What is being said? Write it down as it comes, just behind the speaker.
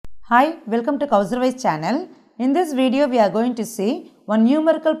Hi, welcome to Kauserwise channel. In this video, we are going to see one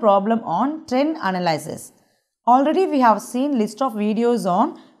numerical problem on trend analysis. Already we have seen list of videos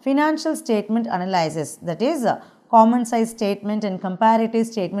on financial statement analysis, that is common size statement and comparative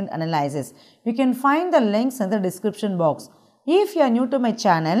statement analysis. You can find the links in the description box. If you are new to my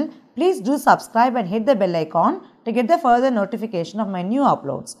channel, please do subscribe and hit the bell icon to get the further notification of my new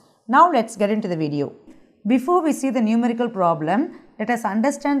uploads. Now let's get into the video. Before we see the numerical problem, let us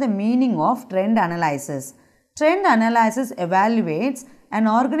understand the meaning of trend analysis. Trend analysis evaluates an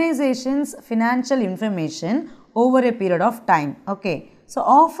organization's financial information over a period of time. So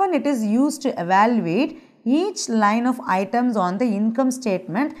often it is used to evaluate each line of items on the income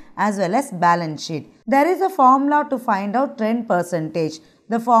statement as well as balance sheet. There is a formula to find out trend percentage.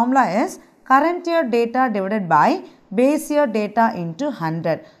 The formula is current year data divided by base year data into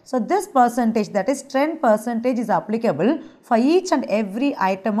 100. So this percentage, that is trend percentage, is applicable for each and every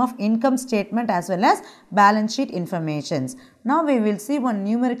item of income statement as well as balance sheet informations. Now we will see one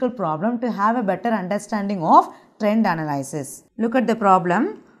numerical problem to have a better understanding of trend analysis. Look at the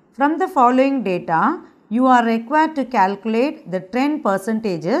problem. From the following data, you are required to calculate the trend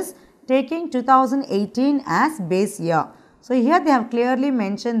percentages taking 2018 as base year. So here they have clearly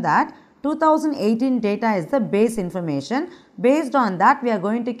mentioned that 2018 data is the base information. Based on that, we are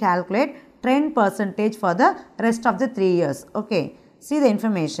going to calculate trend percentage for the rest of the 3 years. See the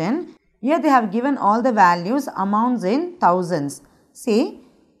information. Here they have given all the values, amounts in thousands. See,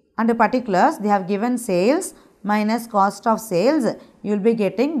 under particulars, they have given sales minus cost of sales. You will be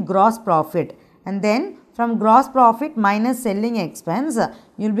getting gross profit. And then from gross profit minus selling expense,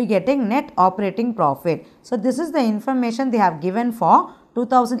 you will be getting net operating profit. So this is the information they have given for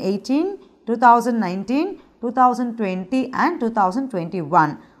 2018, 2019, 2020 and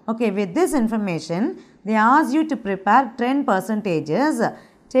 2021. With this information, they ask you to prepare trend percentages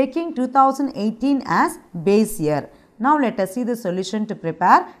taking 2018 as base year. Now let us see the solution to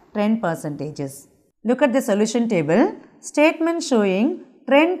prepare trend percentages. Look at the solution table. Statement showing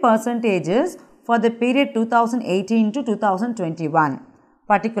trend percentages for the period 2018 to 2021.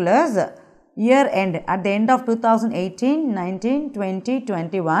 Particulars: year end, at the end of 2018, 19, 20,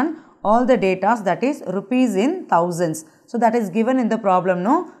 21, all the data, that is rupees in thousands. So that is given in the problem.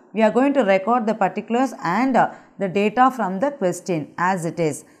 No, we are going to record the particulars and the data from the question as it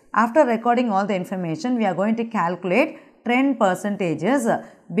is. After recording all the information, we are going to calculate trend percentages.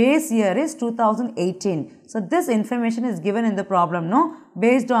 Base year is 2018. So this information is given in the problem. No,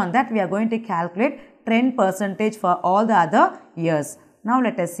 based on that, we are going to calculate trend percentage for all the other years. Now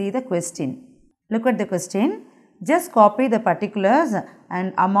let us see the question. Look at the question. Just copy the particulars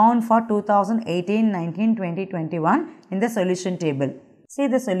and amount for 2018, 19, 20, 21 in the solution table. See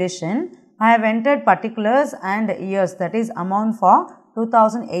the solution. I have entered particulars and years, that is amount for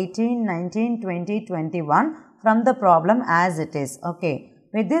 2018, 19, 20, 21 from the problem as it is.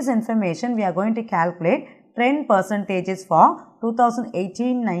 With this information, we are going to calculate trend percentages for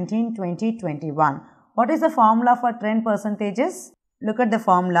 2018, 19, 20, 21. What is the formula for trend percentages? Look at the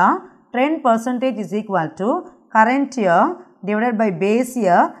formula. Trend percentage is equal to current year divided by base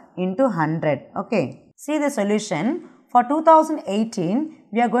year into 100. See the solution. For 2018,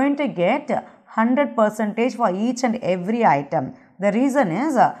 we are going to get 100 percentage for each and every item. The reason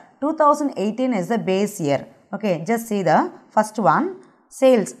is 2018 is the base year. Just see the first one.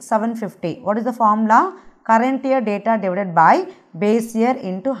 Sales 750. What is the formula? Current year data divided by base year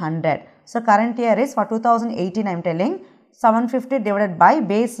into 100. So current year is for 2018, I am telling. 750 divided by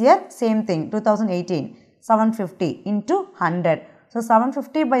base year, same thing, 2018, 750 into 100. So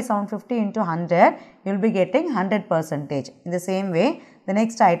 750 by 750 into 100, you will be getting 100 percentage. In the same way, the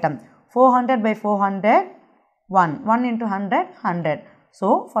next item, 400 by 400, 1 into 100, 100.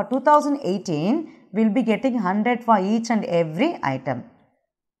 So for 2018, we will be getting 100 for each and every item.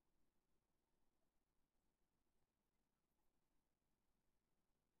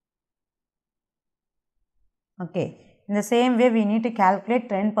 In the same way, we need to calculate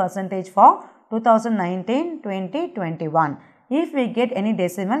trend percentage for 2019, 20, 21. If we get any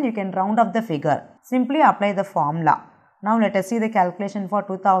decimal, you can round up the figure. Simply apply the formula. Now let us see the calculation for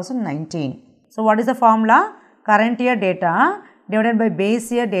 2019. So what is the formula? Current year data divided by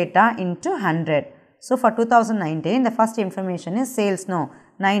base year data into 100. So for 2019, the first information is sales,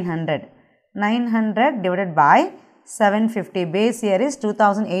 900. 900 divided by 750. Base year is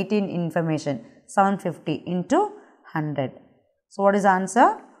 2018 information. 750 into 100. So what is the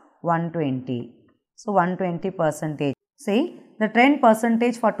answer? 120. So 120 percentage. See the trend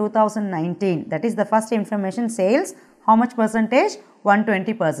percentage for 2019, that is the first information, sales, how much percentage?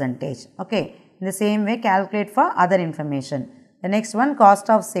 120 percentage. In the same way, calculate for other information. The next one, cost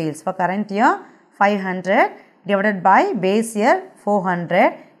of sales for current year 500 divided by base year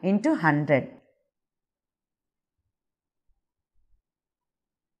 400 into 100.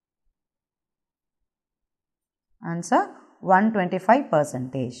 Answer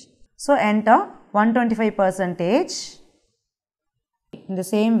 125%. So enter 125%. In the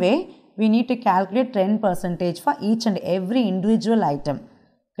same way, we need to calculate trend percentage for each and every individual item.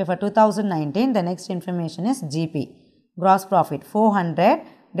 Okay, for 2019, the next information is GP. Gross profit 400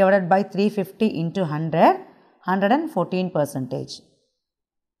 divided by 350 into 100, 114%.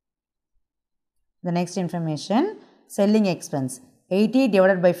 The next information, selling expense 80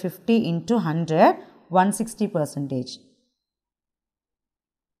 divided by 50 into 100, 160%.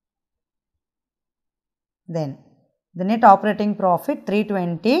 Then the net operating profit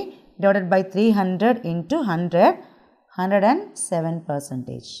 320 divided by 300 into 100,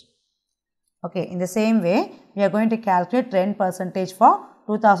 107%. Okay, in the same way, we are going to calculate trend percentage for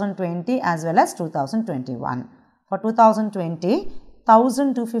 2020 as well as 2021. For 2020,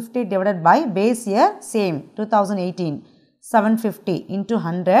 1250 divided by base year same 2018, 750 into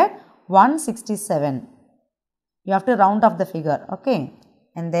 100, 167. You have to round off the figure, okay.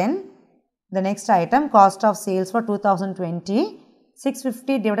 And then the next item, cost of sales for 2020,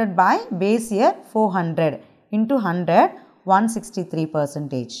 650 divided by base year 400 into 100,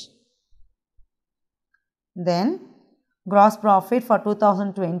 163%. Then gross profit for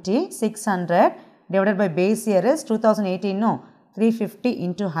 2020, 600 divided by base year is 2018, no, 350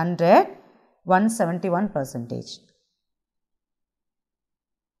 into 100, 171%.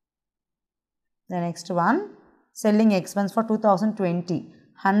 The next one, selling expense for 2020,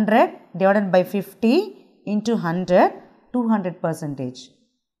 100 divided by 50 into 100, 200%.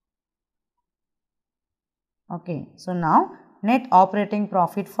 Okay, so now net operating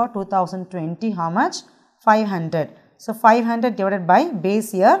profit for 2020, how much? 500. So 500 divided by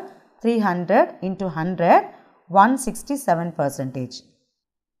base year 300 into 100, 167%.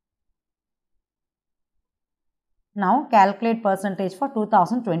 Now calculate percentage for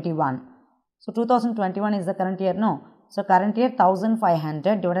 2021. So 2021 is the current year, no. So current year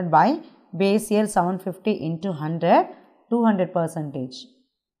 1500 divided by base year 750 into 100, 200%.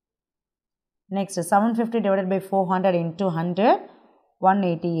 Next 750 divided by 400 into 100,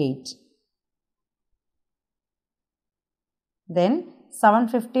 188. Then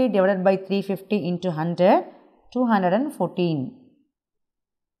 750 divided by 350 into 100, 214.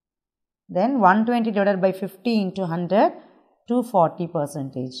 Then 120 divided by 50 into 100,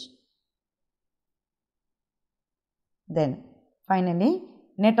 240%. Then finally,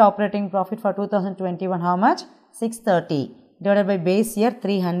 net operating profit for 2021, how much? 630 divided by base year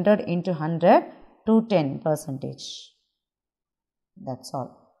 300 into 100, 210%. That's all.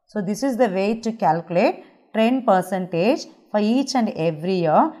 So this is the way to calculate trend percentage for each and every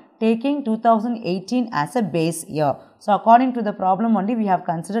year, taking 2018 as a base year. So according to the problem only, we have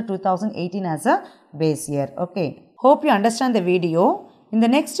considered 2018 as a base year. Okay. Hope you understand the video. In the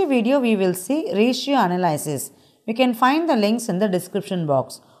next video, we will see ratio analysis. You can find the links in the description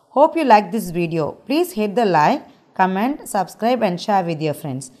box. Hope you like this video. Please hit the like, comment, subscribe and share with your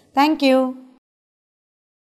friends. Thank you.